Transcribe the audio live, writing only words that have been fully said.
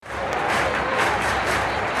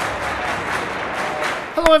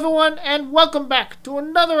Hello, everyone, and welcome back to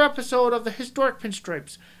another episode of the Historic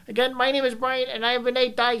Pinstripes. Again, my name is Brian, and I have been a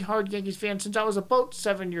die-hard Yankees fan since I was about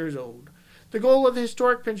 7 years old. The goal of the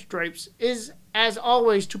Historic Pinstripes is, as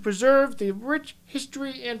always, to preserve the rich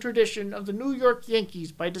history and tradition of the New York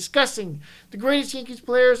Yankees by discussing the greatest Yankees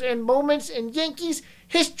players and moments in Yankees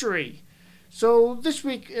history. So this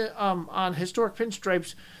week on Historic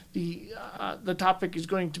Pinstripes, the topic is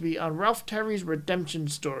going to be on Ralph Terry's Redempton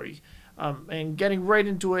story. And getting right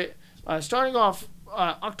into it, starting off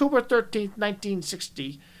October 13th,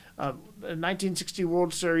 1960, the 1960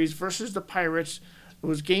 World Series versus the Pirates. It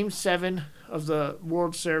was Game 7 of the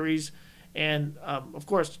World Series, and of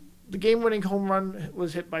course, the game-winning home run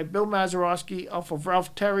was hit by Bill Mazeroski off of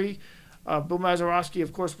Ralph Terry. Bill Mazeroski,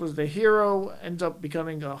 of course, was the hero, ends up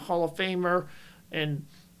becoming a Hall of Famer, and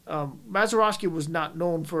Mazeroski was not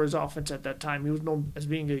known for his offense at that time. He was known as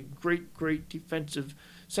being a great defensive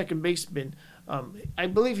second baseman. I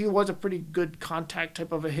believe he was a pretty good contact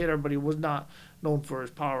type of a hitter, but he was not known for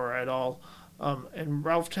his power at all. And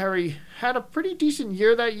Ralph Terry had a pretty decent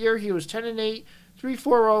year that year. He was 10-8,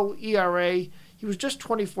 3.40 ERA. He was just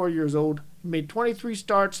 24 years old. He made 23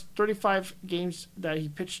 starts, 35 games that he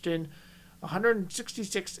pitched in,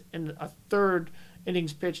 166 and a third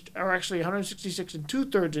innings pitched, or actually 166 and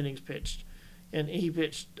 2/3 innings pitched. And he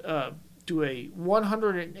pitched to a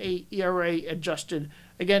 108 ERA adjusted.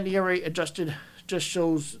 Again, ERA adjusted just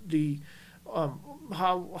shows the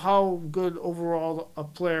how good overall a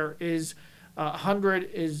player is. 100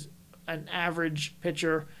 is an average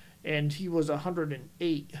pitcher, and he was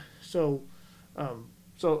 108. So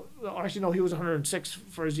actually no, he was 106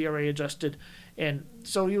 for his ERA adjusted, and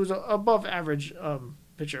so he was above average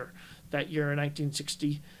pitcher that year in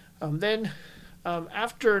 1960. Then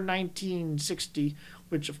after 1960,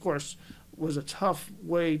 which of course was a tough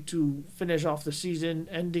way to finish off the season,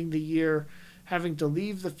 ending the year, having to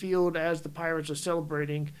leave the field as the Pirates are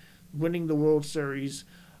celebrating winning the World Series,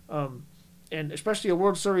 and especially a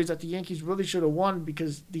World Series that the Yankees really should have won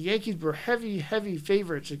because the Yankees were heavy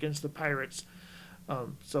favorites against the Pirates.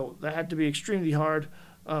 So that had to be extremely hard.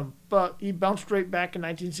 But he bounced right back in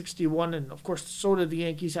 1961, and of course so did the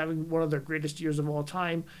Yankees, having one of their greatest years of all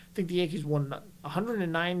time. I think the Yankees won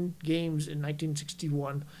 109 games in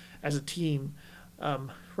 1961 as a team.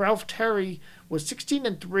 Ralph Terry was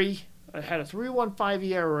 16-3, had a 3.15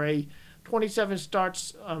 ERA, 27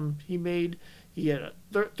 starts he made. He had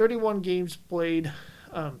 31 games played.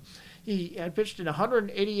 He had pitched in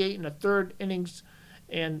 188 and a third innings,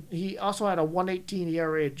 and he also had a 1.18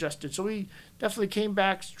 ERA adjusted. So he definitely came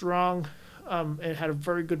back strong and had a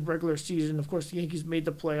very good regular season. Of course, the Yankees made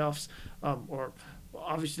the playoffs, or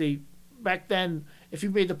obviously back then, if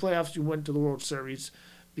you made the playoffs, you went to the World Series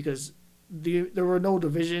because there were no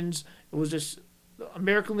divisions. It was just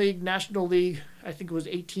American League, National League. I think it was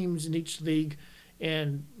 8 teams in each league,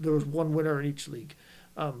 and there was one winner in each league.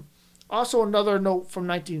 Also, another note from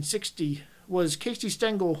 1960 was Casey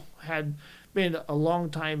Stengel had been a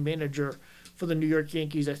long-time manager for the New York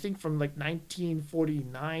Yankees, I think from like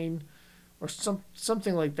 1949 or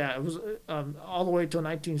something like that. It was all the way till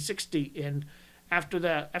 1960, and after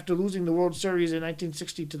that, after losing the World Series in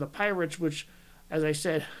 1960 to the Pirates, which, as I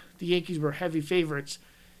said, the Yankees were heavy favorites,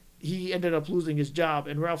 he ended up losing his job,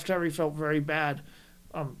 and Ralph Terry felt very bad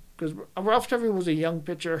because Ralph Terry was a young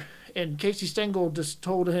pitcher, and Casey Stengel just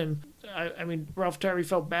told him, I mean, Ralph Terry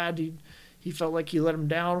felt bad. He felt like he let him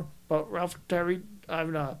down, but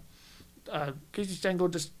Casey Stengel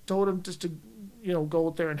just told him just to, go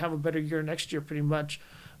out there and have a better year next year, pretty much.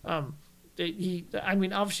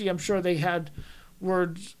 Obviously, I'm sure they had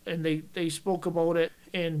words and they spoke about it,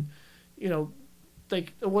 and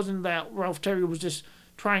it wasn't that Ralph Terry was just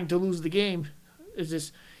trying to lose the game. It's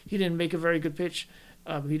just he didn't make a very good pitch.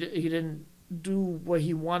 He didn't do what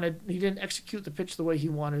he wanted. He didn't execute the pitch the way he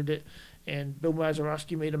wanted it, and Bill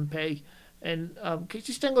Mazeroski made him pay. And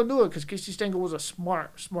Casey Stengel knew it because Casey Stengel was a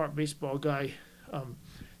smart baseball guy.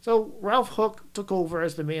 So Ralph Hook took over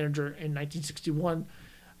as the manager in 1961.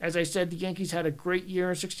 As I said, the Yankees had a great year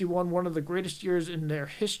in 61, one of the greatest years in their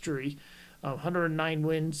history, 109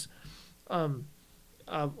 wins.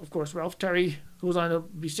 Of course, Ralph Terry goes on to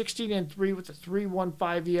be 16-3 with a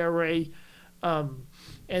 3.15 ERA. And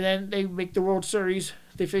then they make the World Series.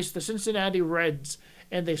 They face the Cincinnati Reds,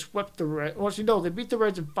 and they swept the Reds. Well, actually, no, they beat the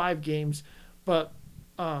Reds in 5 games, but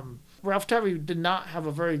Ralph Terry did not have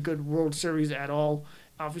a very good World Series at all.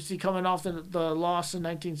 Obviously, coming off the loss in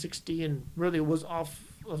 1960, and really was off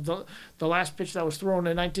of the last pitch that was thrown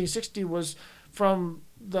in 1960 was from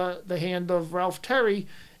the hand of Ralph Terry,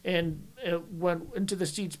 and it went into the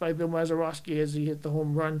seats by Bill Mazeroski as he hit the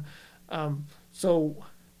home run. So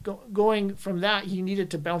going from that, he needed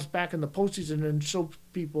to bounce back in the postseason and show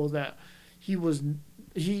people that he was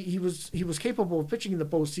he was capable of pitching in the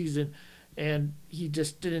postseason, and he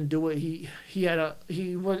just didn't do it. He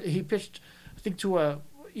pitched, I think, to a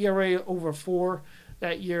ERA over 4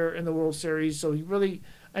 that year in the World Series. So he really,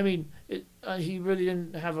 he really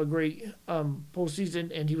didn't have a great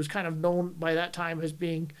postseason, and he was kind of known by that time as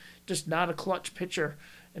being just not a clutch pitcher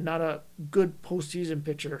and not a good postseason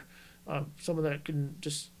pitcher. Someone that can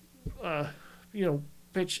just,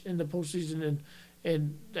 pitch in the postseason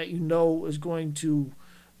and that is going to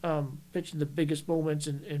pitch in the biggest moments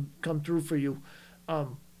and come through for you. I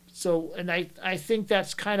think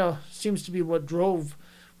that's kind of seems to be what drove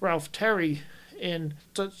Ralph Terry, and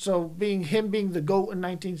so being the GOAT in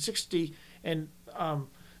 1960, and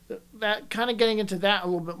that kind of getting into that a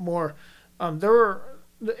little bit more.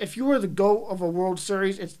 If you were the GOAT of a World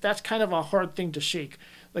Series, that's kind of a hard thing to shake.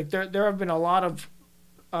 Like there have been a lot of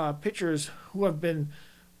pitchers who have been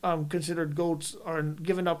considered GOATs or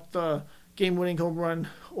given up the game-winning home run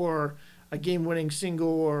or a game-winning single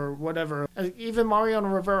or whatever. Even Mariano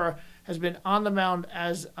Rivera has been on the mound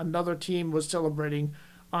as another team was celebrating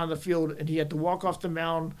on the field, and he had to walk off the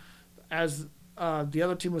mound as the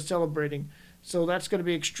other team was celebrating. So that's going to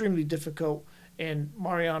be extremely difficult. And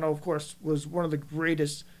Mariano, of course, was one of the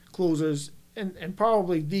greatest closers and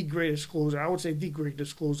probably the greatest closer. I would say the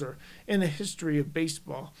greatest closer in the history of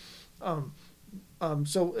baseball.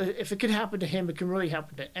 So if it can happen to him, it can really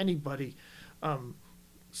happen to anybody.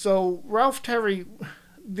 So Ralph Terry,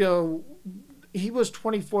 he was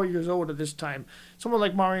 24 years old at this time. Someone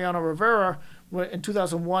like Mariano Rivera, in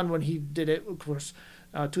 2001 when he did it, of course,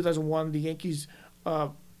 2001 the Yankees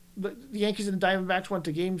and the Diamondbacks went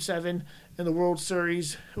to Game 7 in the World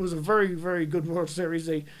Series. It was a very, very good World Series.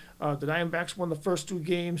 The Diamondbacks won the first 2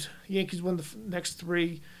 games. The Yankees won the next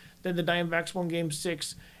 3. Then the Diamondbacks won Game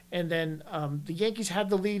 6. And then the Yankees had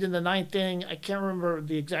the lead in the 9th inning. I can't remember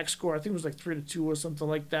the exact score. I think it was like 3-2 or something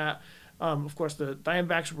like that. Of course, the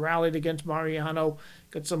Diamondbacks rallied against Mariano,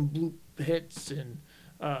 got some bloop hits, and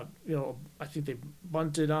I think they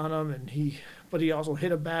bunted on him, but he also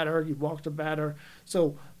hit a batter. He walked a batter.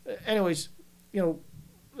 So, anyways,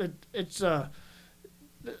 it's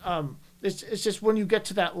just when you get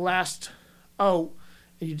to that last out,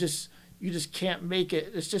 and you just can't make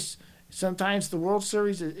it. It's just sometimes the World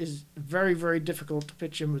Series is very, very difficult to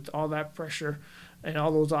pitch in with all that pressure and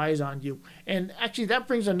all those eyes on you. And actually, that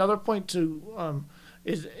brings another point to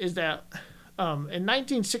is that in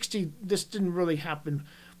 1960 this didn't really happen,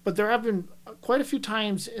 but there have been quite a few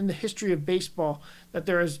times in the history of baseball that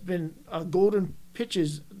there has been golden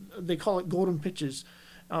pitches. They call it golden pitches.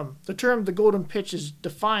 The term the golden pitch is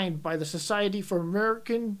defined by the Society for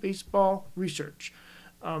American Baseball Research.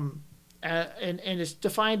 And it's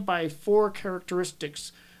defined by 4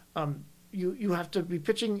 characteristics. You have to be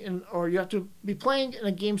pitching or you have to be playing in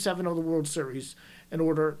a Game 7 of the World Series in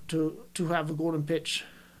order to have a golden pitch.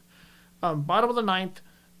 Bottom of the 9th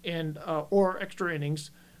and or extra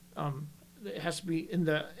innings. It has to be in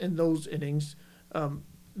those innings.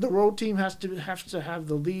 The road team has to have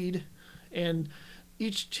the lead, and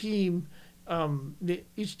each team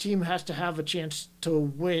has to have a chance to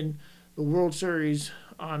win the World Series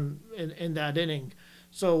in that inning.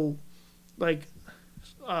 So, like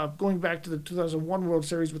going back to the 2001 World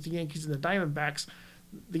Series with the Yankees and the Diamondbacks,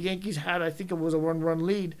 the Yankees had, I think it was a 1-run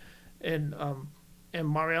lead, and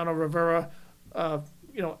Mariano Rivera,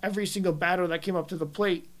 every single batter that came up to the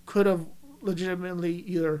plate could have legitimately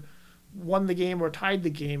either won the game or tied the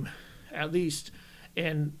game, at least.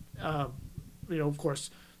 And of course,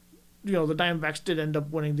 the Diamondbacks did end up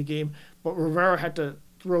winning the game, but Rivera had to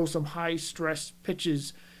throw some high stress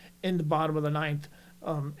pitches in the bottom of the 9th.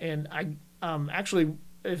 And I actually,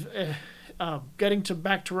 if getting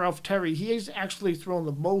back to Ralph Terry, he has actually thrown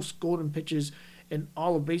the most golden pitches in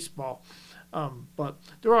all of baseball. But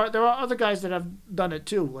there are other guys that have done it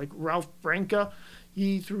too, like Ralph Branca.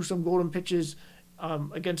 He threw some golden pitches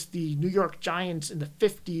against the New York Giants in the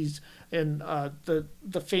 50s, and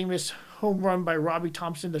the famous home run by Robbie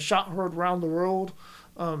Thompson, the shot heard round the world.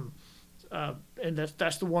 And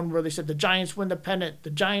that's the one where they said the Giants win the pennant, the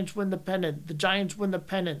Giants win the pennant, the Giants win the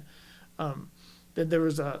pennant. Then there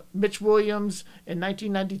was Mitch Williams in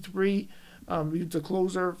 1993. He was the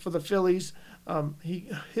closer for the Phillies.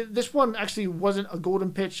 This one actually wasn't a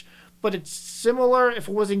golden pitch, but it's similar. If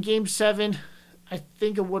it was in Game 7, I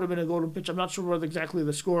think it would have been a golden pitch. I'm not sure what exactly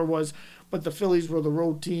the score was, but the Phillies were the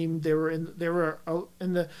road team. They were in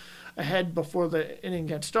the ahead before the inning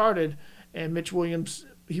had started, and Mitch Williams,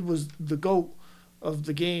 he was the GOAT of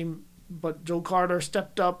the game, but Joe Carter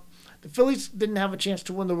stepped up the Phillies didn't have a chance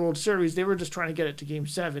to win the World Series. They were just trying to get it to Game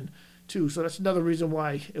 7, too. So that's another reason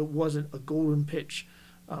why it wasn't a golden pitch.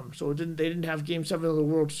 So they didn't have Game 7 of the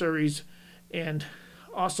World Series. And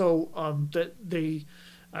also that they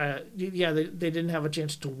didn't have a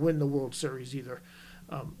chance to win the World Series either.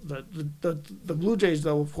 The Blue Jays,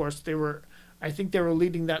 though, of course, I think they were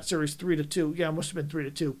leading that series 3-2. Yeah, it must have been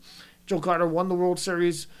 3-2. Joe Carter won the World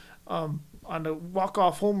Series on a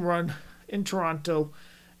walk-off home run in Toronto,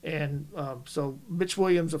 and so Mitch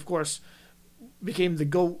Williams, of course, became the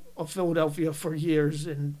GOAT of Philadelphia for years,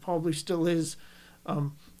 and probably still is.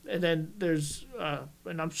 And then there's,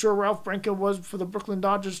 and I'm sure Ralph Branken was for the Brooklyn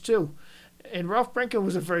Dodgers too. And Ralph Branken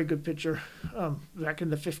was a very good pitcher back in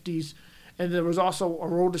the 50s. And there was also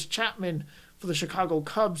Aroldis Chapman for the Chicago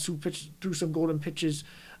Cubs who threw some golden pitches.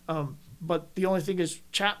 But the only thing is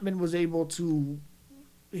Chapman was able to,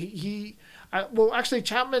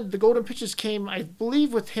 Chapman, the golden pitches came, I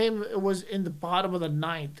believe with him, it was in the bottom of the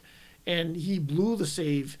ninth. And he blew the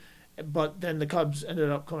save, but then the Cubs ended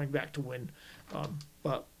up coming back to win.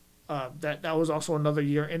 That was also another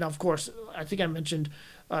year. And, of course, I think I mentioned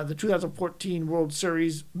the 2014 World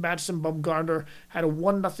Series. Madison Bumgarner had a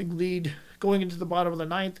 1-0 lead going into the bottom of the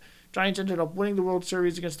ninth. Giants ended up winning the World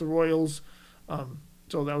Series against the Royals.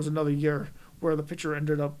 So that was another year where the pitcher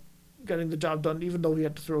ended up getting the job done, even though he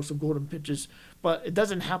had to throw some golden pitches. But it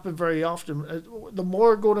doesn't happen very often. The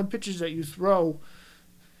more golden pitches that you throw,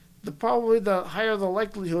 probably the higher the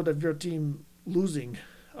likelihood of your team losing.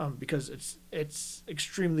 Because it's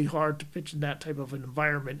extremely hard to pitch in that type of an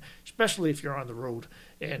environment, especially if you're on the road.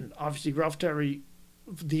 And obviously, Ralph Terry,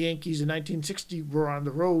 the Yankees in 1960 were on the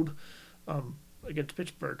road against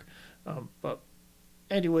Pittsburgh. But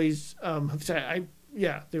anyways,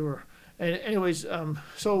 they were. And anyways,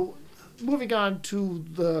 so moving on to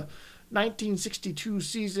the 1962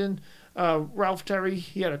 season, Ralph Terry,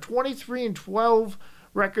 he had a 23-12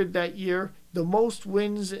 record that year. The most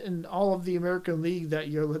wins in all of the American League that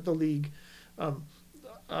year, led the league.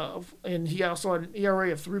 And he also had an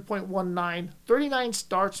ERA of 3.19, 39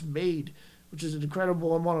 starts made, which is an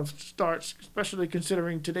incredible amount of starts, especially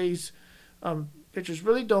considering today's pitchers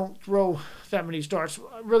really don't throw that many starts.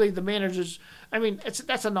 Really, the managers,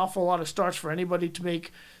 that's an awful lot of starts for anybody to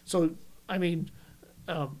make. So, but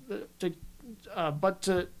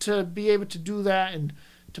to be able to do that and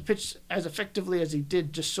to pitch as effectively as he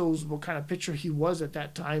did just shows what kind of pitcher he was at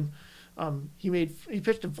that time. He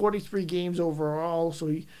pitched in 43 games overall, so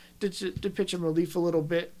he did pitch in relief a little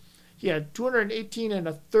bit. He had 218 and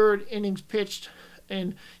a third innings pitched,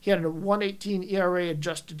 and he had a 1.18 ERA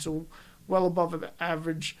adjusted, so well above an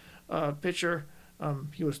average pitcher.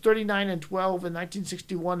 He was 39-12 in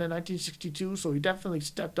 1961 and 1962, so he definitely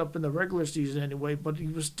stepped up in the regular season anyway, but he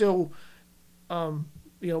was still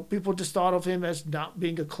people just thought of him as not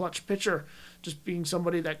being a clutch pitcher, just being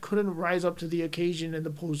somebody that couldn't rise up to the occasion in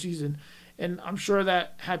the postseason. And I'm sure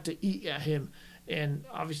that had to eat at him. And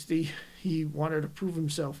obviously, he wanted to prove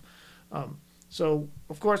himself. So,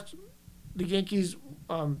 of course, the Yankees,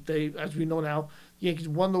 as we know now, the Yankees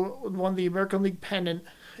won the American League pennant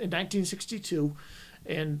in 1962.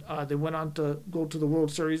 And they went on to go to the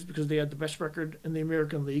World Series because they had the best record in the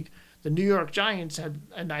American League. The New York Giants had,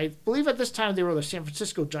 and I believe at this time they were the San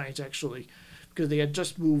Francisco Giants actually, because they had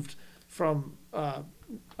just moved from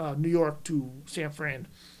New York to San Fran.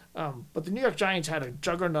 But the New York Giants had a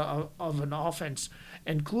juggernaut of an offense,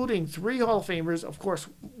 including 3 Hall of Famers, of course,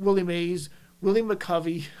 Willie Mays, Willie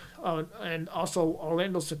McCovey, and also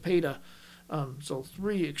Orlando Cepeda. So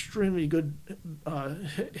 3 extremely good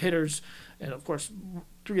hitters, and of course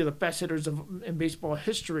 3 of the best hitters in baseball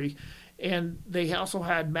history. And they also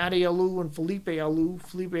had Matty Alou and Felipe Alou.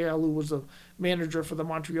 Felipe Alou was a manager for the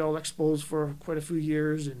Montreal Expos for quite a few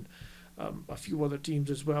years, and a few other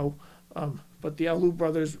teams as well. But the Alou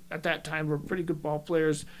brothers at that time were pretty good ball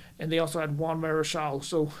players, and they also had Juan Marichal.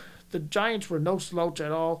 So the Giants were no slouch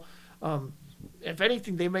at all. If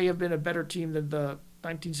anything, they may have been a better team than the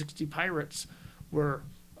 1960 Pirates were.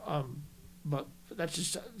 But that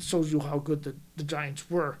just shows you how good the Giants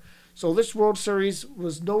were. So this World Series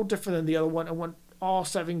was no different than the other one. It went all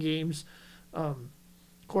 7 games. Of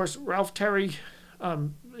course, Ralph Terry,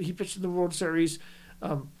 he pitched in the World Series.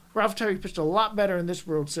 Ralph Terry pitched a lot better in this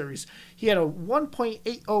World Series. He had a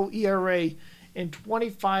 1.80 ERA in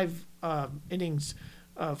 25 innings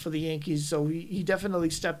for the Yankees, so he definitely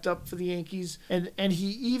stepped up for the Yankees. And he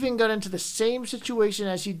even got into the same situation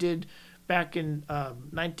as he did back in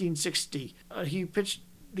 1960. He pitched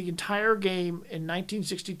the entire game in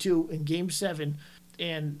 1962 in Game 7,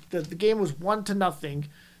 and the game was 1-0.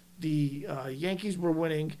 The Yankees were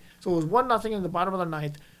winning, so it was 1-0 in the bottom of the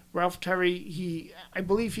ninth. Ralph Terry, I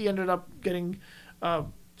believe he ended up getting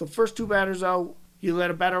the first two batters out. He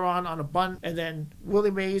let a batter on a bunt, and then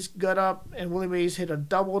Willie Mays got up, and Willie Mays hit a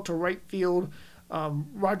double to right field.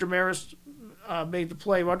 Roger Maris made the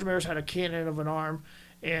play. Roger Maris had a cannon of an arm,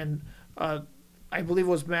 and I believe it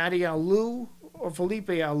was Matty Alou or Felipe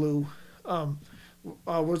Alou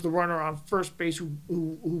was the runner on first base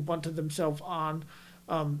who bunted himself on.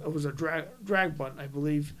 It was a drag bunt, I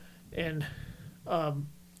believe, and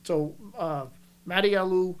so Matty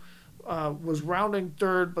Alou was rounding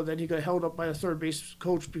third, but then he got held up by the third base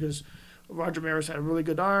coach because Roger Maris had a really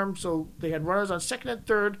good arm. So they had runners on second and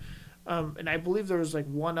third, and I believe there was like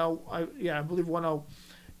one out. I believe one out.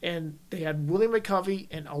 And they had Willie McCovey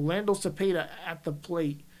and Orlando Cepeda at the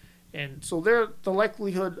plate. And so the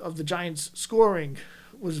likelihood of the Giants scoring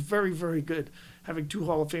was very, very good, having two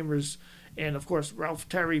Hall of Famers. And, of course, Ralph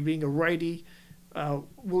Terry being a righty,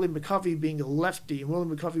 Willie McCovey being a lefty. And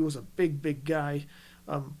Willie McCovey was a big, big guy,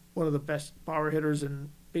 one of the best power hitters in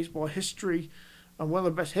baseball history, one of the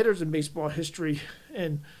best hitters in baseball history.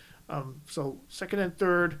 And so second and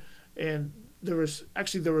third, and there was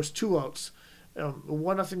two outs.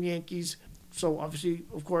 1-0 Yankees. So obviously,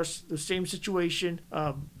 of course, the same situation.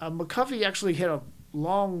 McCovey actually hit a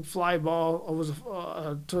long fly ball. It was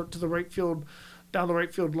to the right field, down the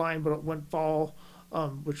right field line, but it went foul.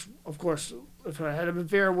 Which, of course, if it had been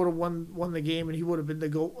fair, would have won the game, and he would have been the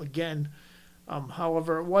GOAT again.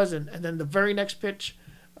 However, it wasn't. And then the very next pitch,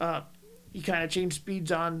 he kind of changed speeds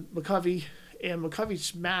on McCovey, and McCovey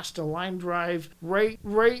smashed a line drive right.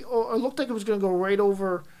 Or it looked like it was going to go right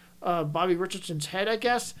over Bobby Richardson's head, I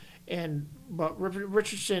guess, but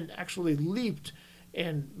Richardson actually leaped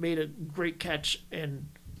and made a great catch, and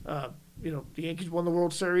the Yankees won the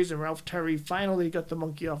World Series, and Ralph Terry finally got the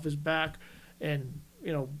monkey off his back, and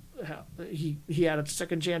he had a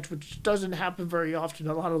second chance, which doesn't happen very often.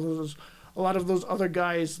 A lot of those other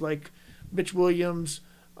guys like Mitch Williams,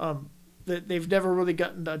 they've never really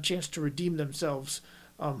gotten a chance to redeem themselves.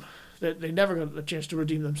 They never got a chance to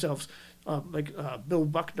redeem themselves. Like Bill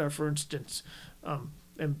Buckner, for instance. And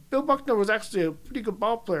Bill Buckner was actually a pretty good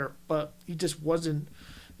ball player, but he just wasn't.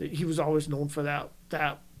 He was always known for that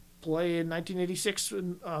play in 1986,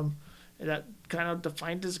 and that kind of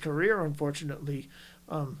defined his career, unfortunately.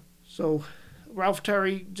 So Ralph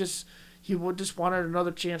Terry just wanted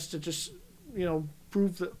another chance to just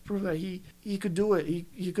prove that he could do it.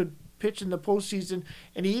 He could pitch in the postseason,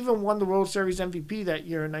 and he even won the World Series MVP that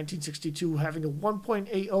year in 1962, having a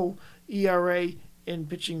 1.80 ERA in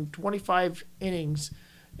pitching 25 innings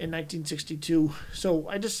in 1962. So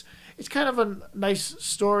it's kind of a nice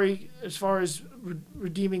story as far as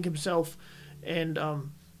redeeming himself, and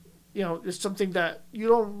it's something that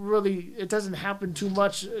it doesn't happen too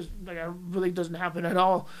much. Like, it really doesn't happen at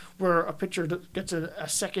all, where a pitcher gets a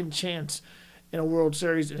second chance in a World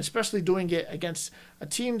Series, and especially doing it against a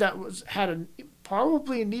team that had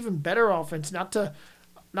probably an even better offense. Not to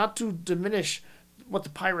diminish what the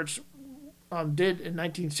Pirates did in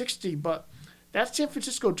 1960, but that San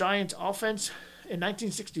Francisco Giants offense in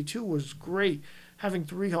 1962 was great, having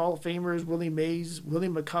three Hall of Famers: Willie Mays, Willie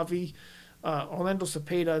McCovey, Orlando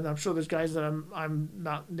Cepeda, and I'm sure there's guys that I'm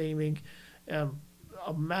not naming.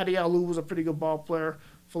 Matty Alou was a pretty good ball player.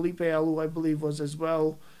 Felipe Alou, I believe, was as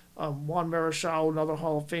well. Juan Marichal, another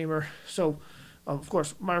Hall of Famer. So, of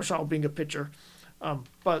course, Marichal being a pitcher.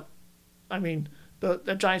 But, I mean,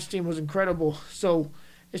 the Giants team was incredible. So,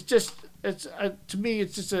 to me,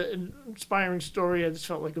 it's just an inspiring story. I just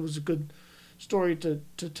felt like it was a good story to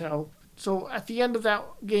tell. So, at the end of that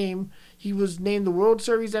game, he was named the World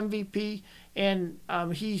Series MVP. And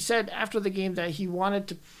he said after the game that he wanted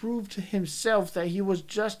to prove to himself that he was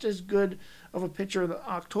just as good of a pitcher in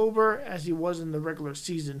October as he was in the regular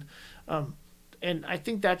season. And I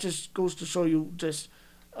think that just goes to show you just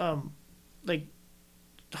how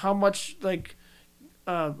much it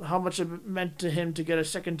meant to him to get a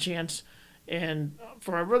second chance, and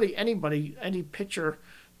for really any pitcher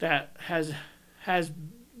that has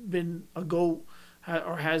been a GOAT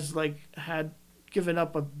or has had given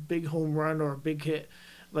up a big home run or a big hit,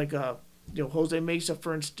 like Jose Mesa,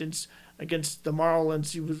 for instance, against the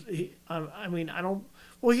Marlins. He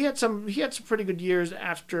had some pretty good years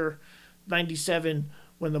after '97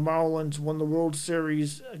 when the Marlins won the World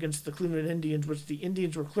Series against the Cleveland Indians, which the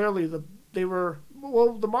Indians were clearly the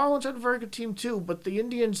Marlins had a very good team too, but the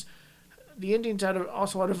Indians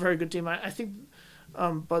also had a very good team. I think,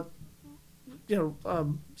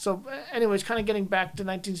 so anyways, kind of getting back to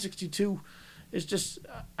 1962. It's just,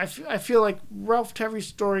 I feel like Ralph Terry's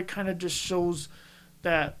story kind of just shows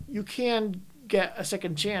that you can get a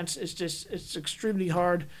second chance. It's extremely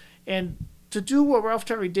hard. And to do what Ralph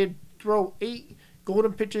Terry did, throw 8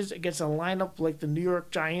 golden pitches against a lineup like the New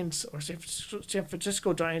York Giants or San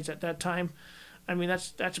Francisco Giants at that time, I mean,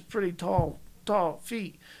 that's a pretty tall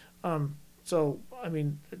feat. So, I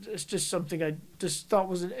mean, it's just something I just thought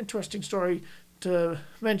was an interesting story to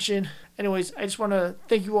mention. Anyways, I just want to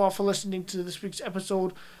thank you all for listening to this week's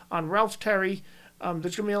episode on Ralph Terry.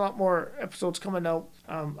 There's going to be a lot more episodes coming out.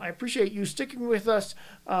 I appreciate you sticking with us.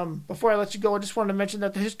 Before I let you go, I just wanted to mention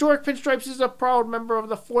that the Historic Pinstripes is a proud member of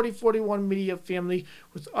the 4041 Media family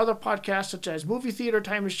with other podcasts such as Movie Theater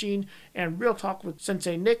Time Machine and Real Talk with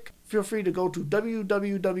Sensei Nick. Feel free to go to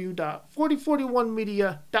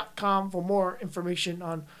www.4041media.com for more information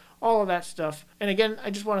on all of that stuff. And again,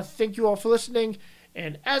 I just want to thank you all for listening.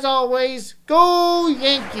 And as always, go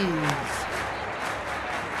Yankees!